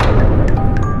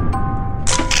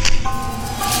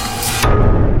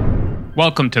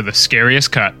Welcome to the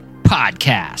Scariest Cut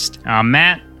podcast. I'm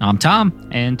Matt. I'm Tom.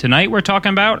 And tonight we're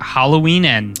talking about Halloween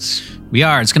Ends. We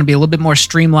are. It's going to be a little bit more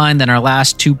streamlined than our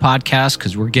last two podcasts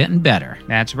because we're getting better.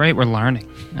 That's right, we're learning.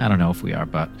 I don't know if we are,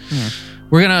 but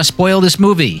we're going to spoil this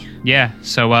movie. Yeah,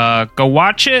 so go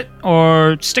watch it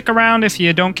or stick around if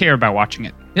you don't care about watching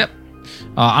it. Yep.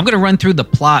 I'm going to run through the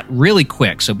plot really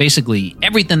quick. So basically,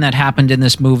 everything that happened in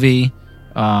this movie,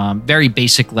 very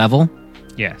basic level.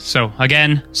 Yeah, so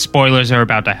again, spoilers are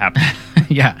about to happen.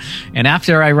 Yeah, and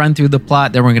after I run through the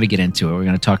plot, then we're going to get into it. We're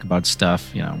going to talk about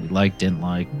stuff, we liked, didn't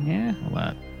like, all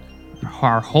that.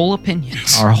 Our whole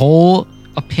opinions. Our whole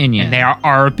opinion. And they are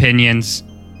our opinions.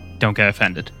 Don't get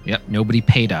offended. Yep, nobody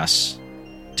paid us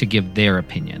to give their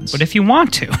opinions. But if you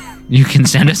want to, you can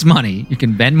send us money. You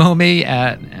can Venmo me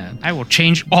at... I will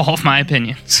change all of my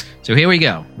opinions. So here we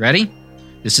go. Ready?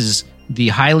 This is the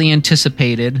highly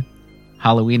anticipated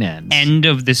Halloween Ends. End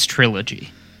of this trilogy.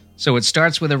 So it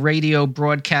starts with a radio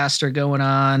broadcaster going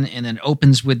on and then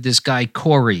opens with this guy,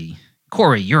 Corey.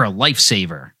 Corey, you're a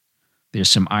lifesaver. There's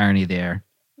some irony there.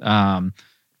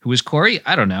 Who is Corey?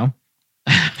 I don't know.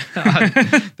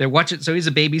 They're watching. So he's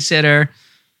a babysitter.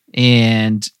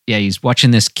 And yeah, he's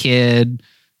watching this kid.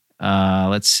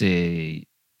 Let's see.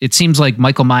 It seems like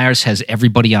Michael Myers has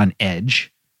everybody on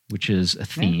edge, which is a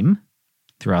theme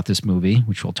throughout this movie,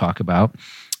 which we'll talk about.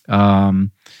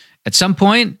 At some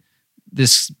point,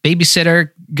 this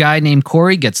babysitter guy named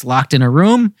Corey gets locked in a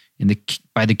room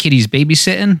by the kid he's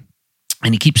babysitting,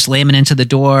 and he keeps slamming into the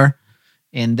door,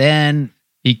 and then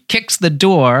he kicks the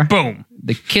door. Boom.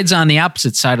 The kid's on the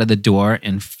opposite side of the door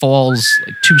and falls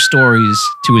like 2 stories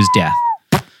to his death.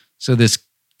 So this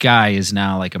guy is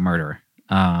now like a murderer.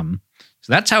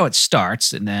 So that's how it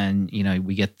starts, and then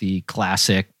we get the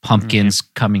classic pumpkins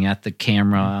coming at the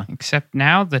camera. Except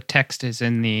now the text is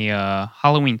in the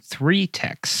Halloween 3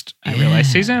 text. I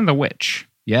realize Season of the Witch.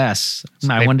 Yes,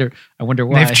 so I wonder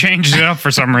why they've changed it up for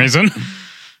some reason.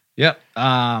 Yep.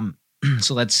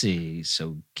 So let's see.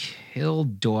 So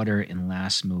killed daughter in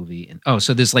last movie, and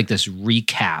so there's like this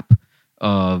recap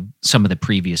of some of the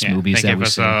previous movies that we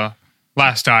saw.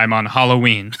 Last time on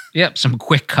Halloween. Yep, some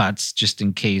quick cuts just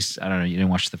in case, I don't know, you didn't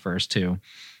watch the first two.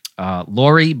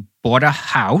 Lori bought a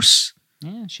house.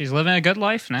 Yeah, she's living a good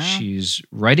life now. She's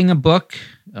writing a book,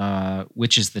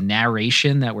 which is the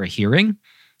narration that we're hearing.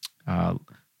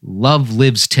 Love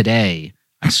Lives Today,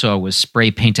 I saw was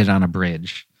spray painted on a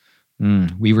bridge.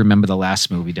 We remember the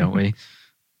last movie, don't we?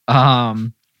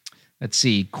 Let's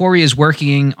see. Corey is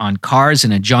working on cars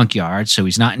in a junkyard, so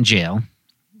he's not in jail.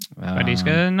 But he's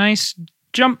got a nice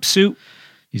jumpsuit.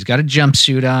 He's got a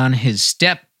jumpsuit on. His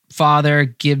stepfather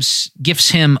gifts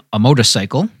him a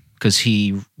motorcycle because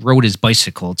he rode his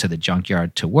bicycle to the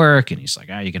junkyard to work, and he's like,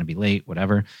 you're going to be late,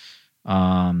 whatever.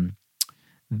 Then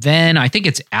I think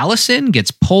it's Allison gets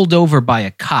pulled over by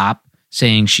a cop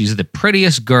saying she's the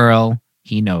prettiest girl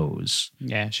he knows.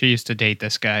 Yeah, she used to date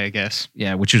this guy, I guess.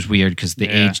 Yeah, which was weird because the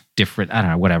age different. I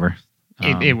don't know, whatever.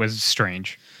 It was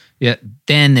strange. Yeah.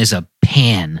 Then there's a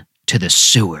pan to the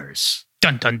sewers.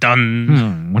 Dun, dun,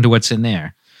 dun. Wonder what's in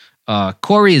there.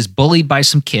 Corey is bullied by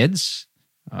some kids.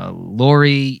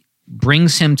 Lori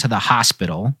brings him to the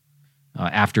hospital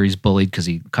after he's bullied because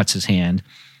he cuts his hand.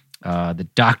 The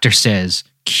doctor says,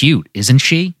 cute, isn't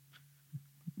she?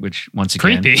 Which, once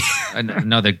again... Creepy.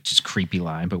 Another just creepy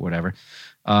line, but whatever.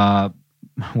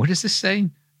 What does this say?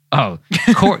 Oh,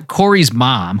 Corey's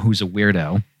mom, who's a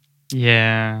weirdo.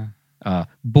 Yeah.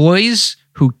 Boys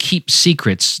who keep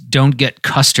secrets don't get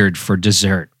custard for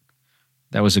dessert.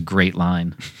 That was a great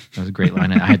line.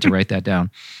 I had to write that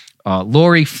down.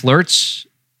 Lori flirts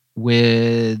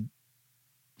with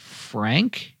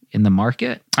Frank in the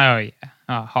market. Oh,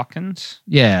 yeah. Hawkins.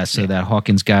 Yeah, so that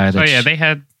Hawkins guy. Oh,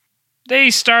 yeah, they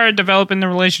started developing the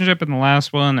relationship in the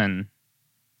last one, and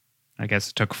I guess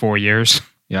it took 4 years.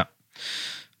 Yeah.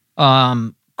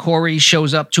 Corey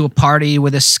shows up to a party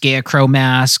with a scarecrow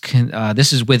mask.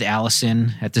 This is with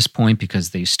Allison at this point because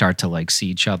they start to see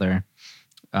each other.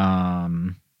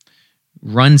 Runs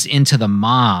into the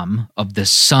mom of the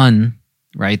son,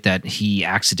 right, that he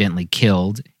accidentally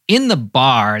killed in the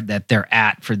bar that they're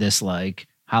at for this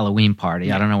Halloween party.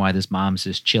 Yeah. I don't know why this mom's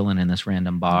just chilling in this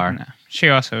random bar. No. She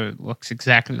also looks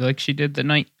exactly like she did the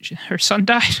night her son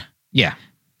died. Yeah.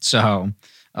 So,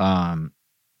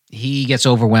 he gets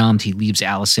overwhelmed. He leaves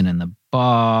Allison in the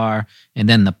bar. And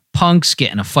then the punks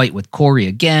get in a fight with Corey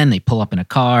again. They pull up in a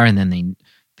car and then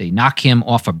they knock him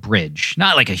off a bridge.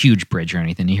 Not like a huge bridge or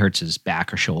anything. He hurts his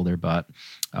back or shoulder. But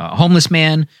a homeless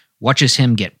man watches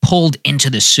him get pulled into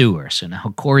the sewer. So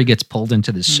now Corey gets pulled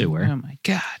into the sewer. Oh, my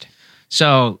God.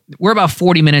 So we're about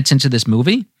 40 minutes into this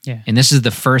movie. Yeah. And this is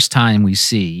the first time we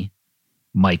see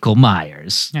Michael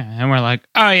Myers. Yeah, and we're like,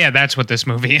 oh yeah, that's what this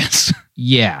movie is.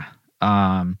 Yeah.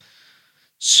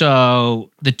 So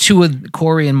the two of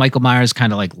Corey and Michael Myers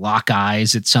kind of like lock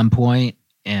eyes at some point,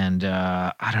 and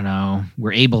I don't know.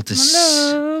 We're able to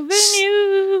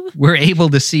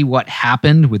see what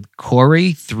happened with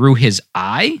Corey through his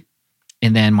eye,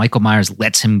 and then Michael Myers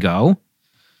lets him go.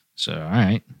 So, all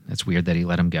right, that's weird that he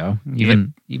let him go.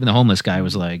 Even the homeless guy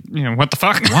was like, what the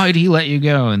fuck? Why did he let you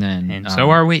go? And then, so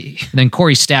are we. And then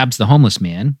Corey stabs the homeless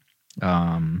man.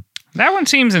 That one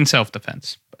seems in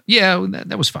self-defense. Yeah,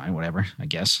 that was fine, whatever, I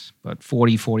guess. But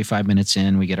 45 minutes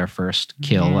in, we get our first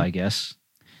kill, I guess.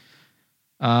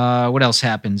 What else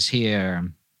happens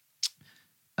here?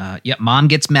 Mom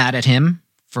gets mad at him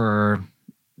for,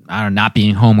 I don't know, not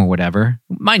being home or whatever.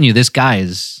 Mind you, this guy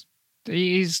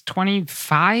he's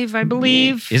 25, I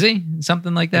believe. Is he?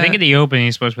 Something like that? I think at the opening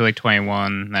he's supposed to be like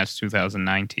 21. That's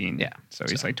 2019. Yeah. So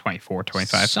he's like 24,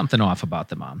 25. Something off about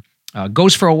the mom.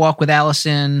 Goes for a walk with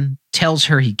Allison, tells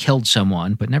her he killed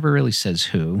someone, but never really says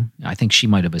who. I think she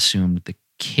might have assumed the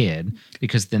kid,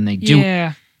 because then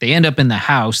they end up in the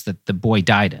house that the boy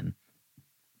died in.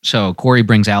 So Corey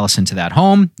brings Allison to that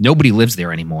home. Nobody lives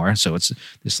there anymore, so it's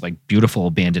this like beautiful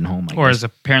abandoned home. Or has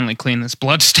apparently cleaned this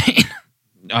blood stain.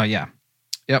 Oh, yeah.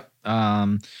 Yep.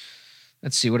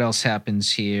 Let's see what else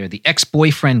happens here. The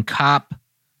ex-boyfriend cop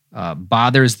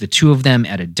bothers the two of them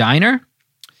at a diner.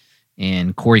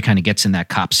 And Corey kind of gets in that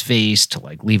cop's face to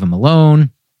like leave him alone.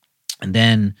 And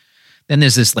then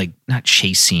there's this like, not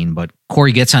chase scene, but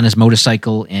Corey gets on his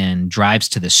motorcycle and drives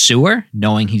to the sewer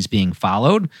knowing he's being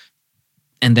followed.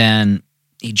 And then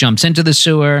he jumps into the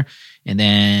sewer. And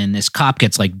then this cop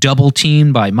gets like double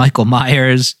teamed by Michael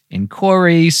Myers and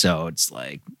Corey. So it's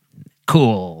like,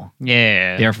 cool.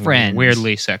 Yeah. They're friends.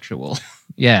 Weirdly sexual.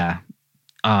 Yeah.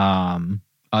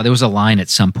 There was a line at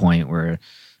some point where,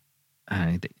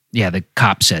 the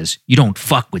cop says, "You don't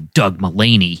fuck with Doug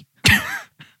Mulaney."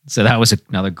 So that was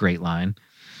another great line.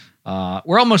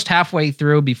 We're almost halfway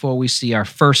through before we see our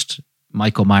first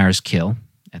Michael Myers kill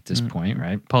at this point,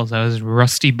 right? Pulls out his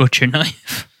rusty butcher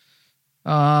knife.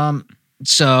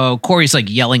 So Corey's like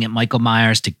yelling at Michael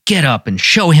Myers to get up and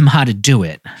show him how to do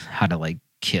it, how to like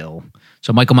kill.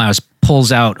 So Michael Myers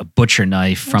pulls out a butcher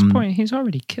knife from the point. He's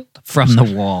already killed from the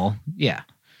wall. Yeah.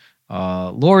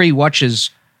 Laurie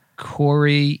watches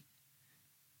Corey,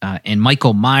 and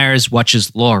Michael Myers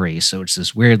watches Laurie. So it's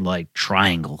this weird like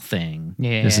triangle thing.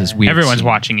 Yeah. This is weird. Everyone's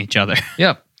watching each other.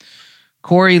 Yep.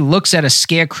 Corey looks at a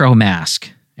scarecrow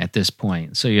mask at this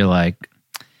point. So you're like,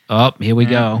 oh, here we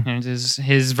go. Here's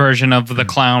his version of the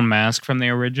clown mask from the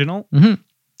original.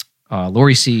 Mm-hmm.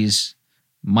 Laurie sees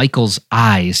Michael's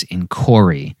eyes in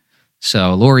Corey.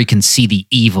 So Laurie can see the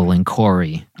evil in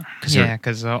Corey.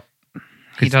 Because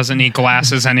he doesn't need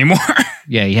glasses anymore.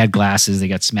 Yeah, he had glasses. They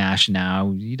got smashed.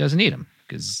 Now he doesn't need them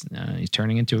because he's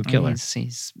turning into a killer.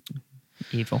 He's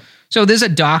evil. So there's a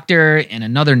doctor and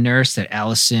another nurse that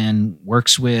Allison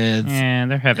works with. Yeah,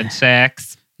 they're having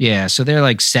sex. Yeah, so they're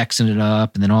like sexing it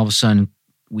up. And then all of a sudden,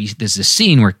 there's a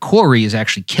scene where Corey is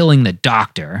actually killing the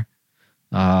doctor.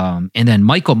 And then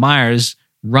Michael Myers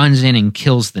runs in and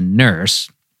kills the nurse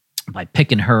by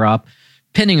picking her up,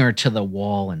 pinning her to the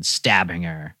wall, and stabbing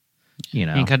her. He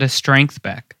got his strength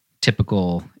back.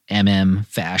 Typical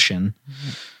fashion.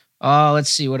 Let's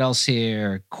see what else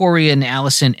here. Corey and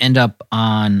Allison end up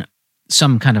on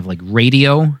some kind of like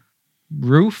radio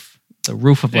roof. The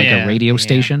roof of like a radio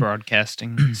station.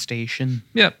 Broadcasting station.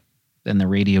 Yep. Then the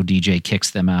radio DJ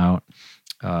kicks them out.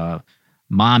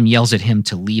 Mom yells at him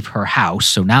to leave her house.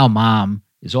 So now Mom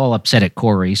is all upset at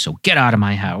Corey. So get out of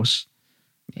my house.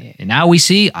 Yeah. And now we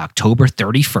see October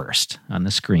 31st on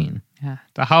the screen. Yeah,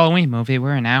 the Halloween movie.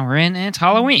 We're an hour in and it's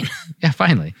Halloween. Yeah,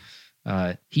 finally.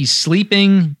 He's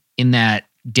sleeping in that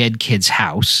dead kid's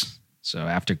house. So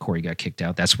after Corey got kicked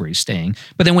out, that's where he's staying.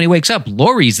 But then when he wakes up,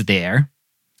 Laurie's there,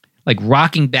 like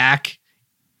rocking back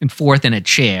and forth in a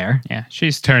chair. Yeah,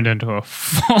 she's turned into a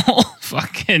full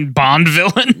fucking Bond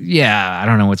villain. Yeah, I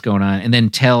don't know what's going on. And then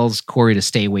tells Corey to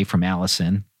stay away from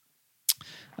Allison.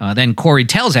 Then Corey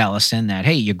tells Allison that,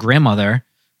 hey, your grandmother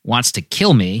wants to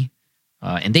kill me,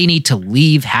 and they need to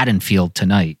leave Haddonfield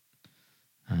tonight.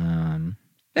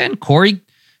 Then Corey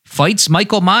fights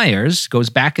Michael Myers, goes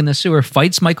back in the sewer,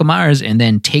 fights Michael Myers, and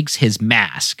then takes his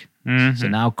mask. Mm-hmm. So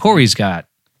now Corey's got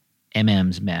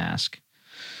MM's mask.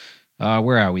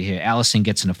 Where are we here? Allison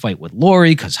gets in a fight with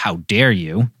Laurie, because how dare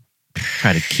you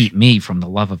try to keep me from the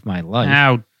love of my life.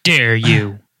 How dare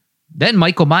you. Then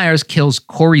Michael Myers kills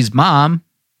Corey's mom.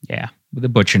 Yeah. With a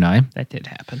butcher knife. That did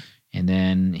happen. And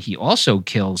then he also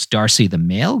kills Darcy, the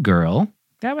mail girl.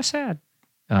 That was sad.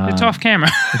 It's off camera.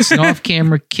 It's an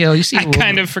off-camera kill. You see, I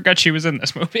kind of forgot she was in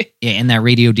this movie. Yeah, and that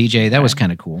radio DJ, that was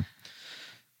kind of cool.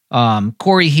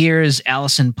 Corey hears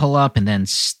Allison pull up and then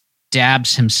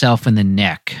stabs himself in the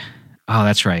neck. Oh,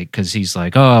 that's right, because he's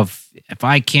like, oh, if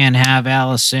I can't have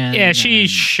Allison... Yeah, she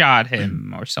shot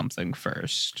him or something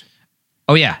first.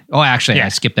 Oh, yeah. Oh, actually, I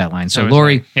skipped that line. So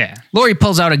Lori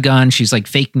pulls out a gun. She's like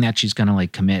faking that she's going to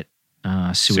like commit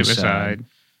suicide.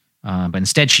 But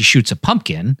instead, she shoots a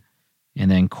pumpkin. And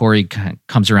then Corey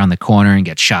comes around the corner and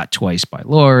gets shot twice by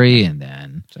Lori.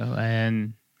 And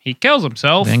he kills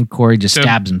himself. Then Corey just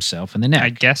stabs himself in the neck. I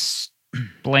guess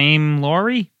blame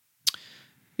Lori?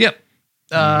 Yep.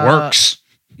 Works.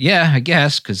 Yeah, I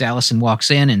guess, because Allison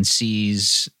walks in and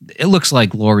sees... It looks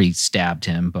like Lori stabbed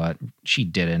him, but she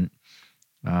didn't.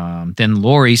 Then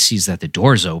Lori sees that the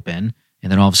door's open.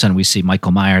 And then all of a sudden we see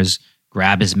Michael Myers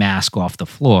grab his mask off the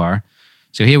floor.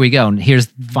 So here we go. And here's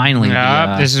finally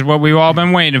this is what we've all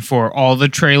been waiting for. All the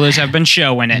trailers have been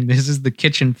showing it. This is the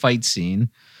kitchen fight scene.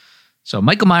 So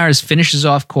Michael Myers finishes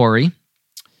off Corey.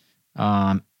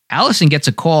 Allison gets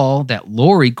a call that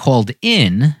Lori called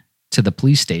in to the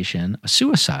police station, a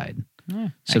suicide. Yeah,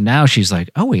 so now she's like,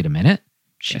 oh, wait a minute.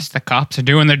 Guess the cops are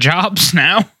doing their jobs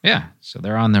now. Yeah, so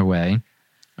they're on their way.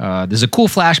 There's a cool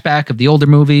flashback of the older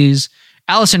movies.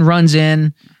 Allison runs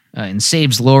in and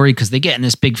saves Lori because they get in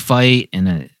this big fight,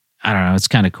 and I don't know, it's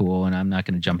kind of cool, and I'm not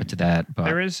going to jump into that. But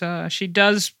there is, she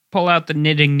does pull out the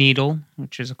knitting needle,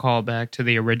 which is a callback to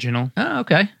the original. Oh,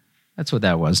 okay, that's what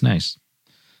that was. Nice.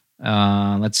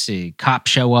 Let's see. Cops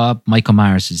show up. Michael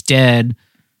Myers is dead.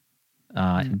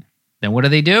 Then what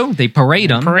do? They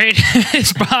parade him. Parade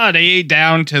his body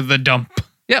down to the dump.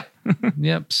 Yep.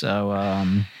 Yep. So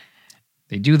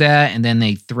they do that, and then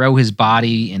they throw his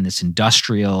body in this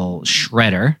industrial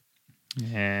shredder.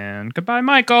 And goodbye,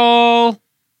 Michael.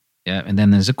 Yeah, and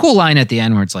then there's a cool line at the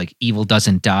end where it's like, evil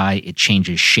doesn't die, it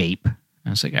changes shape. I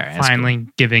was like, all right. Finally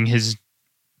giving his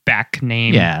back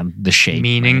name. Yeah, the shape.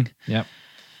 Meaning. Right? Yep.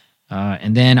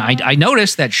 And then I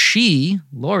noticed that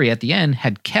Lori, at the end,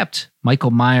 had kept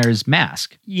Michael Myers'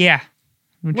 mask. Yeah.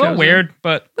 Which was weird,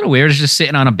 but... A little weird. It's just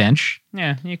sitting on a bench.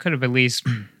 Yeah, you could have at least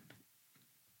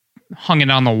hung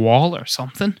it on the wall or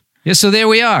something. Yeah, so there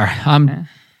we are.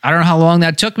 I don't know how long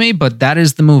that took me, but that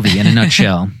is the movie in a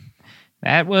nutshell.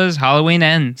 That was Halloween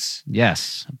Ends.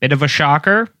 Yes. A bit of a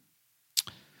shocker,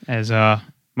 as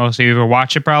most of you who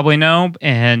watch it probably know.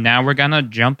 And now we're going to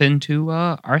jump into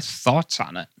our thoughts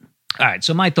on it. All right,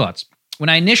 so my thoughts. When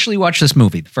I initially watched this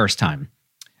movie the first time,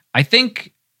 I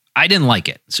think I didn't like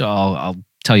it. So I'll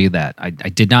tell you that. I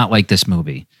did not like this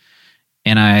movie.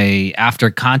 And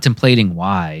after contemplating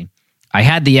why, I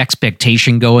had the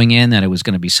expectation going in that it was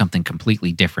going to be something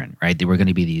completely different, right? There were going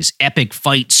to be these epic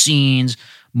fight scenes.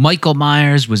 Michael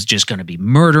Myers was just going to be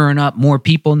murdering up more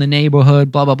people in the neighborhood,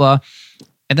 blah, blah, blah.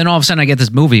 And then all of a sudden I get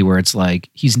this movie where it's like,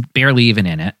 he's barely even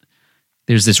in it.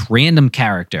 There's this random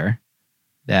character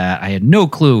that I had no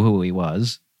clue who he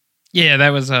was. Yeah,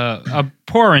 that was a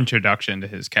poor introduction to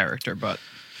his character, but...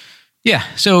 Yeah,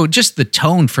 so just the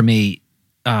tone for me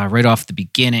right off the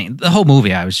beginning, the whole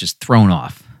movie, I was just thrown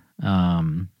off.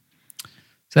 So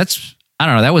that's, I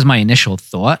don't know, that was my initial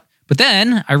thought. But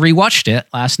then I rewatched it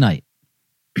last night.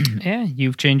 Yeah,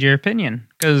 you've changed your opinion.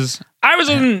 Because I was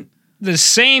in the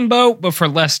same boat, but for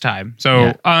less time.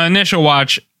 So on initial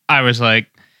watch, I was like,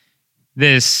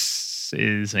 this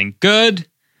isn't good.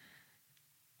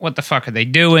 What the fuck are they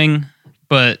doing?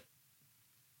 But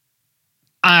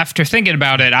after thinking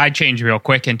about it, I changed real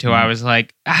quick into I was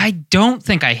like, I don't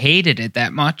think I hated it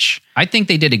that much. I think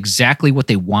they did exactly what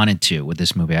they wanted to with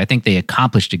this movie. I think they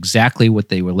accomplished exactly what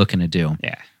they were looking to do.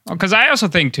 Yeah. Well, because I also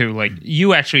think, too, like,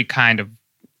 you actually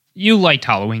you liked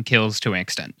Halloween Kills to an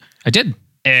extent. I did.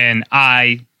 And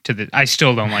I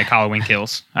still don't like Halloween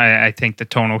Kills. I think the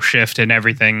tonal shift and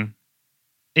everything,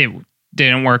 it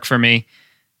didn't work for me.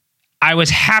 I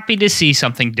was happy to see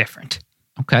something different.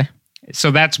 Okay. So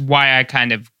that's why I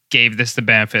kind of gave this the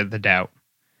benefit of the doubt.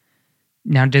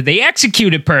 Now, did they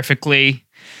execute it perfectly?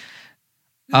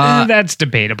 That's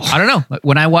debatable. I don't know.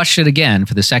 When I watched it again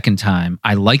for the second time,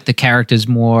 I liked the characters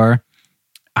more.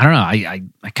 I don't know.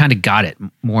 I kind of got it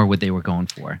more what they were going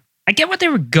for. I get what they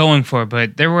were going for,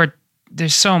 but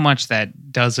there's so much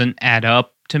that doesn't add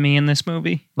up to me in this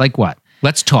movie. Like what?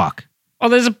 Let's talk. Well,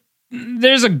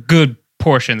 there's a good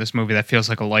portion of this movie that feels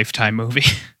like a Lifetime movie.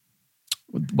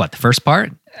 What, the first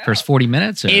part? First 40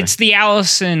 minutes? Or? It's the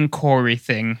Allison Corey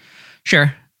thing.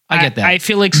 Sure. I get that. I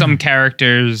feel like some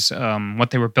characters,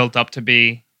 what they were built up to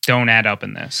be, don't add up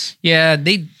in this. Yeah,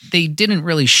 they didn't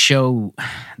really show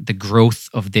the growth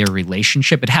of their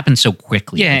relationship. It happened so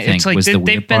quickly. Yeah, I think, it's like was the they've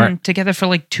weird been part. together for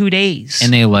like 2 days.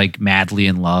 And they like madly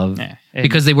in love Yeah,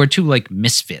 because they were two like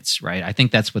misfits, right? I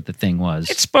think that's what the thing was.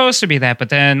 it's supposed to be that, but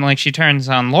then like she turns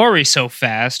on Lori so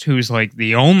fast, who's like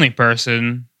the only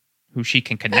person who she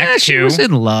can connect She to. was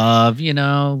in love, you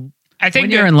know. I think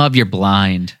When you're in love, you're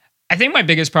blind. I think my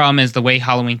biggest problem is the way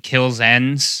Halloween Kills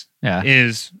ends. Yeah.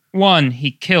 Is one,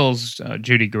 he kills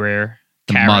Judy Greer,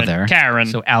 The mother. Karen,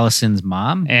 So Allison's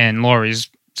mom? and Laurie's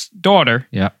daughter,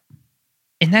 Yeah.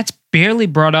 and that's barely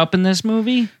brought up in this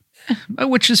movie.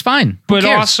 Which is fine. Who But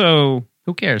cares? also,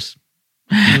 Who cares?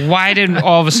 why did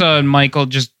all of a sudden Michael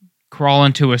just crawl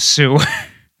into a sewer?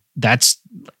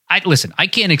 Listen, I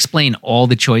can't explain all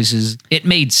the choices. It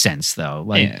made sense though.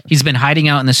 Like Yeah. he's been hiding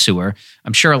out in the sewer.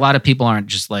 I'm sure a lot of people aren't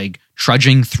just like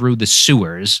trudging through the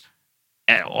sewers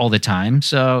all the time.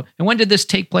 So, and when did this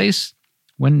take place?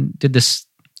 When did this?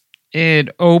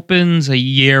 It opens a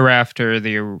year after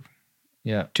the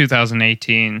Yeah.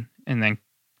 2018, and then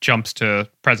jumps to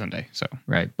present day. So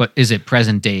Right. But is it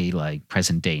present day, like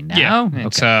present day now? yeah,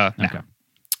 it's okay. now. Okay.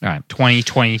 All right.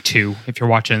 2022. If you're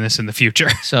watching this in the future,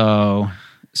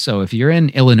 So if you're in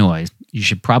Illinois, you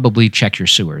should probably check your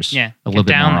sewers Yeah, a little get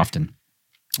bit down more there. often.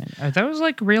 are those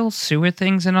like real sewer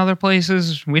things in other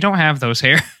places? We don't have those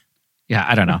here. Yeah,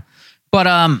 I don't know. But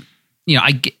you know,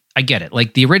 I get it.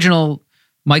 Like the original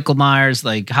Michael Myers,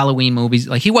 like Halloween movies,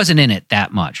 like he wasn't in it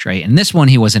that much, right? And this one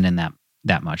he wasn't in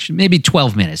that much. Maybe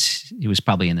 12 minutes he was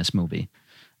probably in this movie.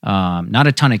 Not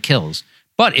a ton of kills.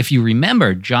 But if you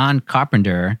remember John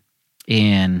Carpenter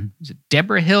and is it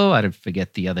Deborah Hill? I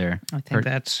forget the other. I think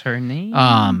that's her name.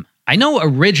 I know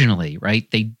originally, right?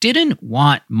 They didn't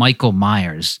want Michael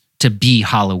Myers to be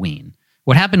Halloween.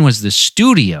 What happened was the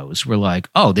studios were like,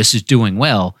 "Oh, this is doing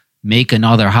well. Make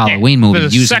another Halloween movie the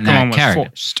using second that one was character."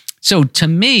 forced. So to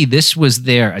me, this was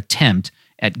their attempt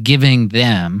at giving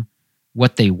them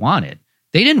what they wanted.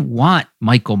 They didn't want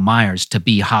Michael Myers to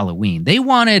be Halloween. They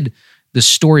wanted the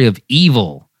story of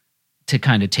evil to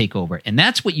kind of take over. And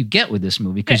that's what you get with this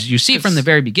movie, because you see from the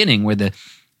very beginning where the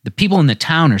people in the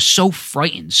town are so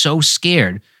frightened, so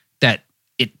scared that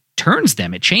it turns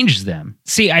them, it changes them.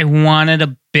 See, I wanted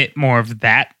a bit more of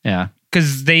that Yeah.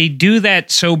 because they do that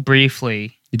so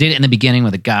briefly. They did it in the beginning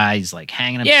where the guy's like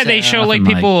hanging himself. Yeah, they show like and,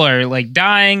 people are like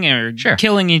dying or Sure.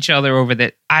 killing each other over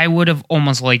that. I would have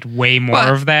almost liked way more But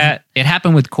of that. It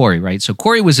happened with Corey, right? So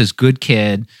Corey was this good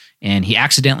kid and he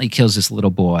accidentally kills this little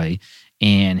boy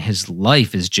and his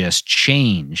life is just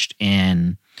changed.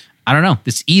 And I don't know,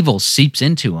 this evil seeps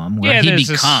into him where he there's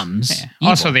this- becomes yeah. evil.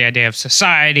 Also, the idea of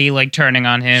society like turning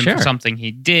on him Sure. for something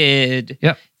he did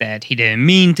Yep. that he didn't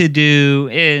mean to do.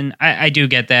 And I do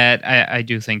get that. I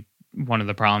do think one of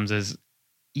the problems is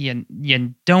you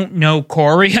don't know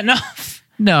Corey enough.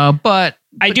 No, but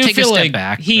I do take a feel step like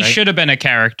back, he right? should have been a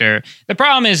character. The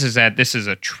problem is that this is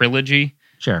a trilogy.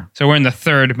 Sure. So we're in the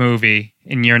third movie,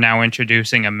 and you're now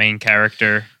introducing a main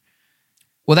character.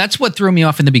 Well, that's what threw me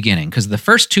off in the beginning because the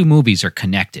first two movies are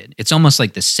connected. It's almost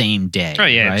like the same day, Oh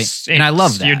yeah, right? And I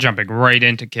love that. You're jumping right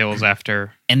into kills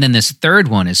after. And then this third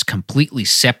one is completely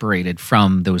separated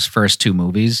from those first two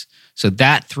movies. So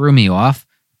that threw me off,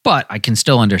 but I can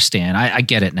still understand. I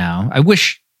get it now. I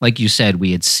wish, like you said,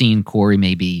 we had seen Corey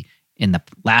maybe in the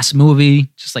last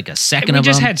movie, just like a second We of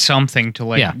just him. had something to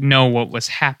like know what was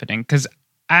happening, because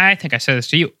I think I said this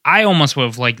to you. I almost would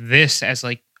have liked this as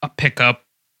like a pickup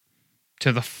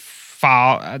to the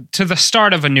to the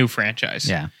start of a new franchise.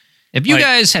 Yeah. If you Like-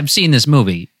 guys have seen this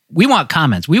movie, we want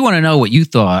comments. We want to know what you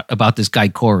thought about this guy,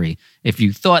 Corey. If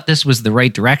you thought this was the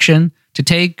right direction to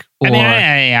take, or I mean,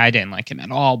 I didn't like him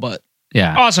at all, but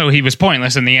yeah. also he was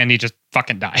pointless in the end. He just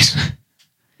fucking dies.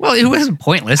 Well, it wasn't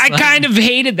pointless. I kind of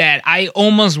hated that. I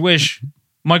almost wish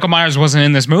Michael Myers wasn't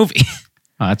in this movie.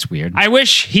 Oh, that's weird. I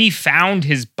wish he found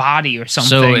his body or something.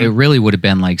 So it really would have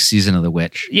been like Season of the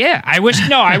Witch. Yeah, I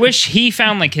wish he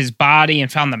found like his body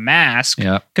and found the mask.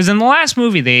 Yeah. Because in the last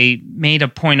movie, they made a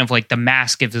point of like the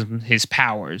mask gives him his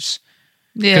powers.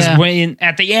 Because Yeah. when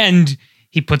at the end,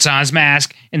 he puts on his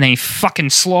mask and then he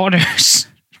fucking slaughters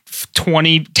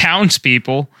 20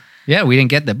 townspeople. Yeah, we didn't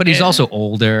get that. But he's Yeah. also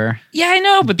older. Yeah, I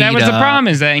know, but that Beat was the up. problem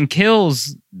is that in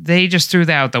Kills, they just threw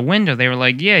that out the window. They were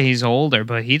like, yeah, he's older,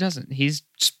 but he doesn't, he's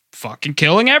just fucking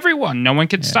killing everyone. No one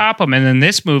can stop him. And in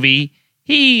this movie,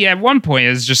 he at one point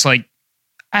is just like,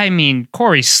 I mean,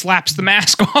 Corey slaps the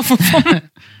mask off of him.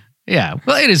 Yeah,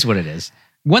 well, it is what it is.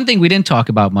 One thing we didn't talk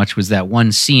about much was that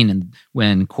one scene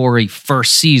when Corey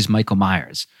first sees Michael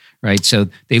Myers, right? So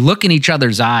they look in each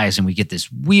other's eyes and we get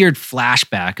this weird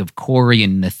flashback of Corey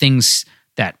and the things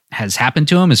that has happened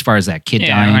to him as far as that kid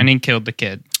dying. And he killed the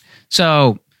kid.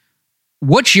 So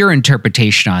what's your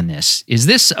interpretation on this? Is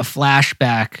this a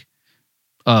flashback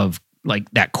of like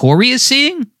that Corey is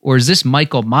seeing? Or is this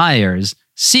Michael Myers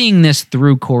seeing this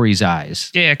through Corey's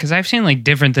eyes? Yeah, because I've seen like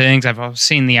different things. I've also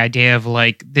seen the idea of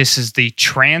like this is the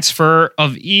transfer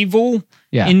of evil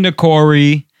into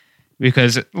Corey.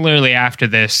 Because literally after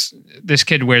this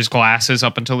kid wears glasses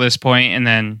up until this point and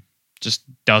then just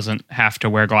doesn't have to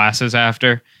wear glasses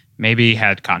after. Maybe he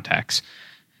had contacts.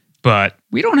 But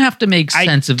we don't have to make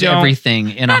sense of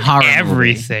everything in a horror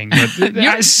everything, movie.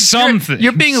 But something.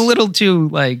 You're being a little too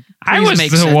like. I was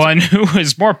the one who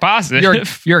was more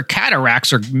positive. Your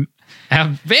cataracts have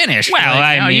vanished. Well,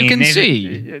 like, I mean, you can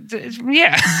see.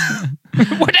 Yeah.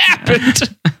 What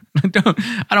happened?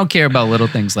 I don't care about little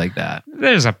things like that.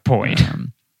 There's a point.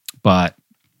 But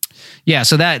yeah,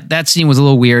 so that scene was a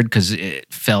little weird because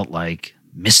it felt like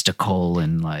mystical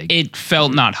and like it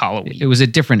felt not Halloween. It was a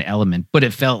different element, but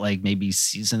it felt like maybe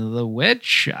Season of the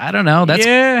Witch. I don't know. That's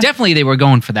definitely they were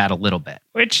going for that a little bit.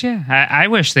 Which I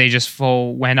wish they just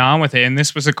full went on with it, and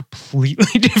this was a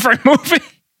completely different movie.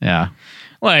 Yeah,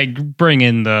 like bring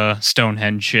in the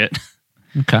Stonehenge shit.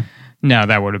 Okay. No,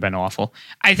 that would have been awful.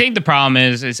 I think the problem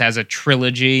is as a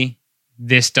trilogy,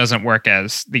 this doesn't work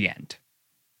as the end.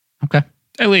 Okay.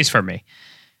 At least for me.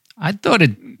 I thought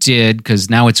it did because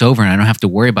now it's over and I don't have to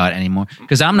worry about it anymore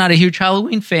because I'm not a huge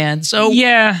Halloween fan. So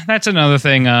yeah, that's another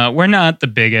thing. We're not the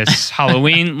biggest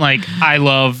Halloween. Like I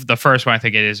love the first one. I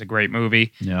think it is a great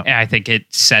movie. Yeah. And I think it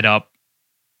set up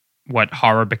what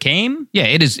horror became. Yeah,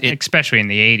 it is. Especially in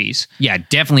the 80s. Yeah,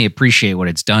 definitely appreciate what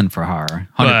it's done for horror.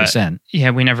 100%. Yeah,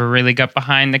 we never really got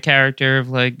behind the character of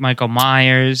like Michael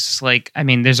Myers. Like, I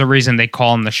mean, there's a reason they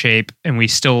call him the Shape and we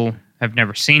still have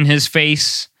never seen his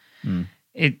face.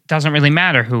 It doesn't really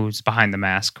matter who's behind the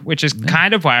mask, which is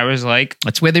kind of why I was like...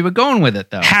 That's where they were going with it,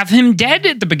 though. Have him dead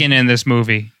at the beginning of this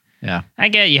movie. Yeah. I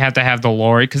get you have to have the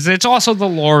Laurie, because it's also the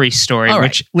Laurie story, All right,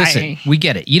 which... Listen, we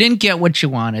get it. You didn't get what you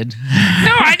wanted.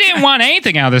 No, I didn't want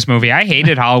anything out of this movie. I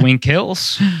hated Halloween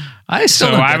Kills. I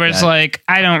was like,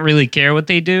 I don't really care what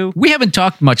they do. We haven't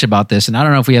talked much about this, and I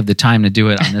don't know if we have the time to do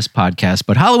it on this podcast,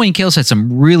 but Halloween Kills had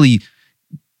some really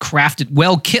crafted,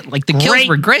 like the kills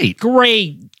were great.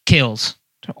 Great kills.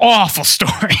 Awful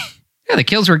story. Yeah, the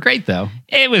kills were great, though.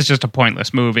 It was just a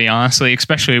pointless movie, honestly,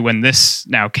 especially when this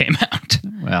now came out.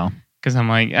 Well, because I'm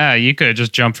like, you could have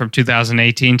just jumped from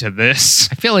 2018 to this.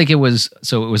 I feel like it was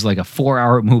like a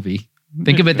 4-hour movie.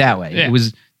 Think of it that way. Yeah. It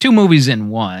was 2 movies in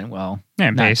one. Well,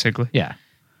 basically. Yeah.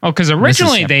 Oh, because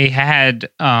originally they had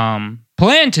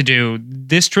planned to do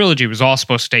this trilogy was all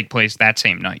supposed to take place that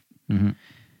same night. Mm-hmm.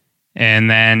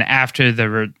 And then after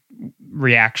the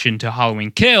reaction to Halloween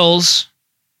Kills,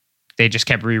 they just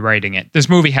kept rewriting it. This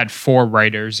movie had 4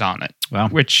 writers on it. Wow.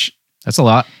 Which that's a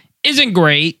lot. Isn't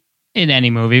great in any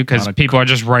movie because people are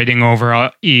just writing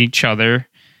over each other.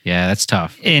 Yeah, that's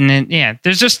tough. And then,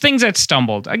 there's just things that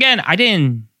stumbled. Again, I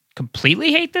didn't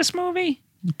completely hate this movie.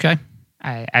 Okay.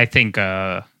 I think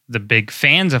the big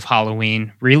fans of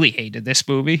Halloween really hated this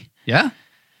movie. Yeah.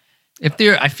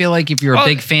 I feel like if you're a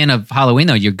big fan of Halloween,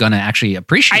 though, you're gonna actually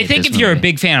appreciate it. I think if you're a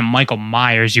big fan of Michael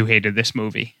Myers, you hated this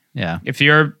movie. Yeah. If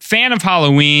you're a fan of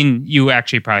Halloween, you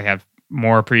actually probably have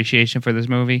more appreciation for this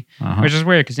movie, which is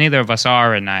weird because neither of us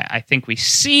are, and I think we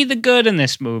see the good in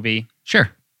this movie.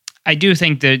 Sure. I do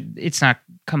think that it's not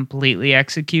completely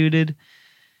executed.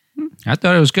 I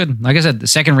thought it was good. Like I said, the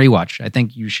second rewatch, I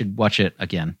think you should watch it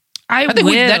again. I think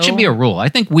that should be a rule. I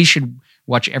think we should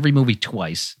watch every movie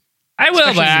twice. I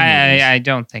will, but I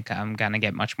don't think I'm going to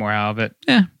get much more out of it.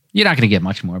 Yeah, you're not going to get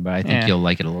much more, but I think you'll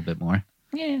like it a little bit more.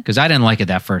 Yeah. Because I didn't like it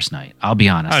that first night. I'll be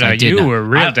honest. Oh, no, you were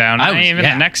real down.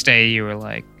 The next day, you were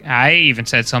like, I even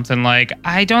said something like,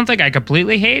 I don't think I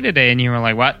completely hated it. And you were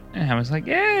like, what? And I was like,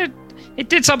 yeah, it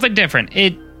did something different.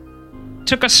 It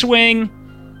took a swing.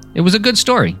 It was a good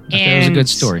story. It was a good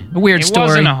story. A weird story. It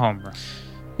wasn't a home run.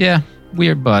 Yeah,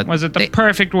 weird, but... Was it the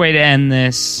perfect way to end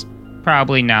this?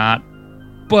 Probably not.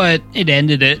 But it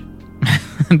ended it.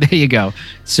 There you go.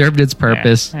 Served its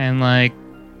purpose. Yeah. And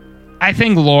I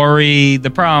think Laurie, the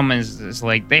problem is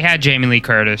like they had Jamie Lee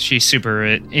Curtis. She's super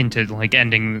into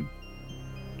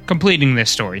completing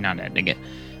this story, not ending it,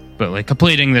 but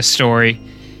completing this story.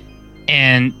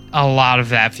 And a lot of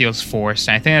that feels forced.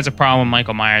 And I think that's a problem with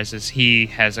Michael Myers is he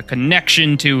has a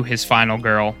connection to his final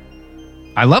girl.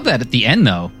 I love that at the end,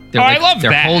 though. I love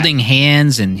they're that. Holding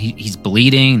hands and he's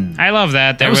bleeding. I love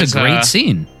that. That was a great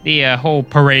scene. The whole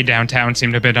parade downtown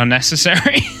seemed a bit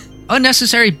unnecessary.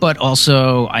 Unnecessary, but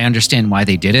also I understand why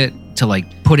they did it, to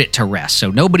put it to rest.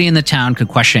 So nobody in the town could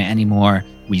question it anymore.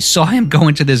 We saw him go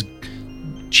into this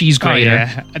cheese grater.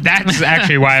 yeah. That's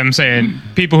actually why I'm saying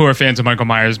people who are fans of Michael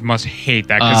Myers must hate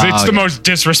that, because it's the most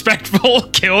disrespectful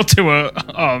kill to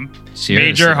a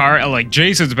major heart. Like,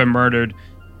 Jason's been murdered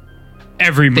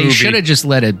every movie. They should have just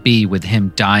let it be with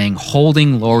him dying,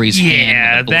 holding Laurie's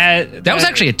hand. Yeah, that was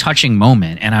actually a touching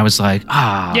moment, and I was like,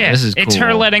 this is cool. It's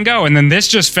her letting go, and then this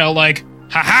just felt like,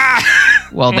 ha-ha!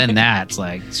 Well, then that's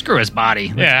like, screw his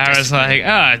body. Yeah, I was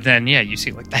like, then, you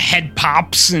see, like, the head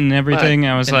pops and everything.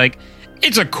 I was like,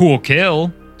 it's a cool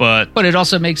kill, but it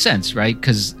also makes sense, right?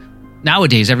 Because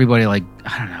nowadays, everybody, like,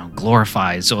 I don't know,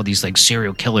 glorifies all these, like,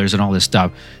 serial killers and all this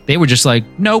stuff. They were just like,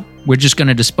 nope, we're just going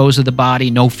to dispose of the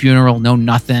body, no funeral, no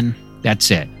nothing.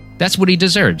 That's it. That's what he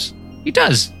deserves. He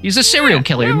does. He's a serial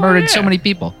killer. He murdered so many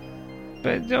people.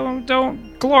 But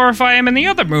don't glorify him in the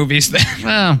other movies then.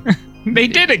 Well... They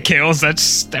did it, kills.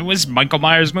 That was Michael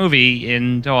Myers' movie,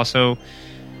 and also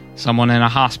someone in a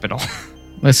hospital.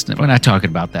 Listen, we're not talking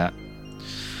about that.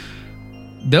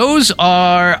 Those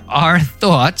are our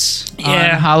thoughts on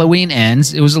Halloween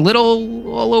Ends. It was a little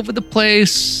all over the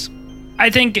place.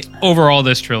 I think overall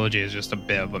this trilogy is just a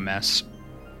bit of a mess.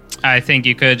 I think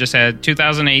you could have just had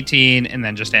 2018 and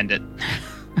then just end it.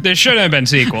 There shouldn't have been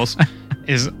sequels,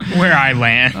 is where I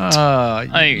land.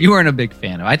 You weren't a big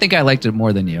fan of it. I think I liked it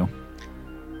more than you.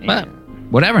 But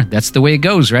whatever, that's the way it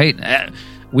goes, right?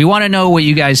 We want to know what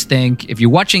you guys think. If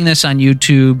you're watching this on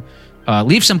YouTube,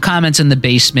 leave some comments in the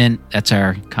basement. That's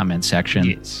our comment section.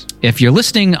 Yes. If you're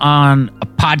listening on a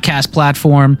podcast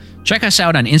platform, check us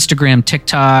out on Instagram,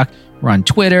 TikTok. We're on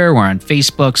Twitter. We're on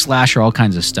Facebook, Slasher, all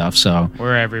kinds of stuff. So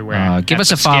we're everywhere. Give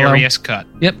us a follow. Scariest Cut.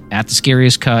 Yep, at the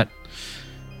Scariest Cut.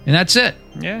 And that's it.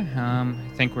 Yeah,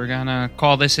 I think we're going to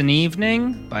call this an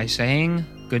evening by saying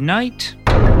good night.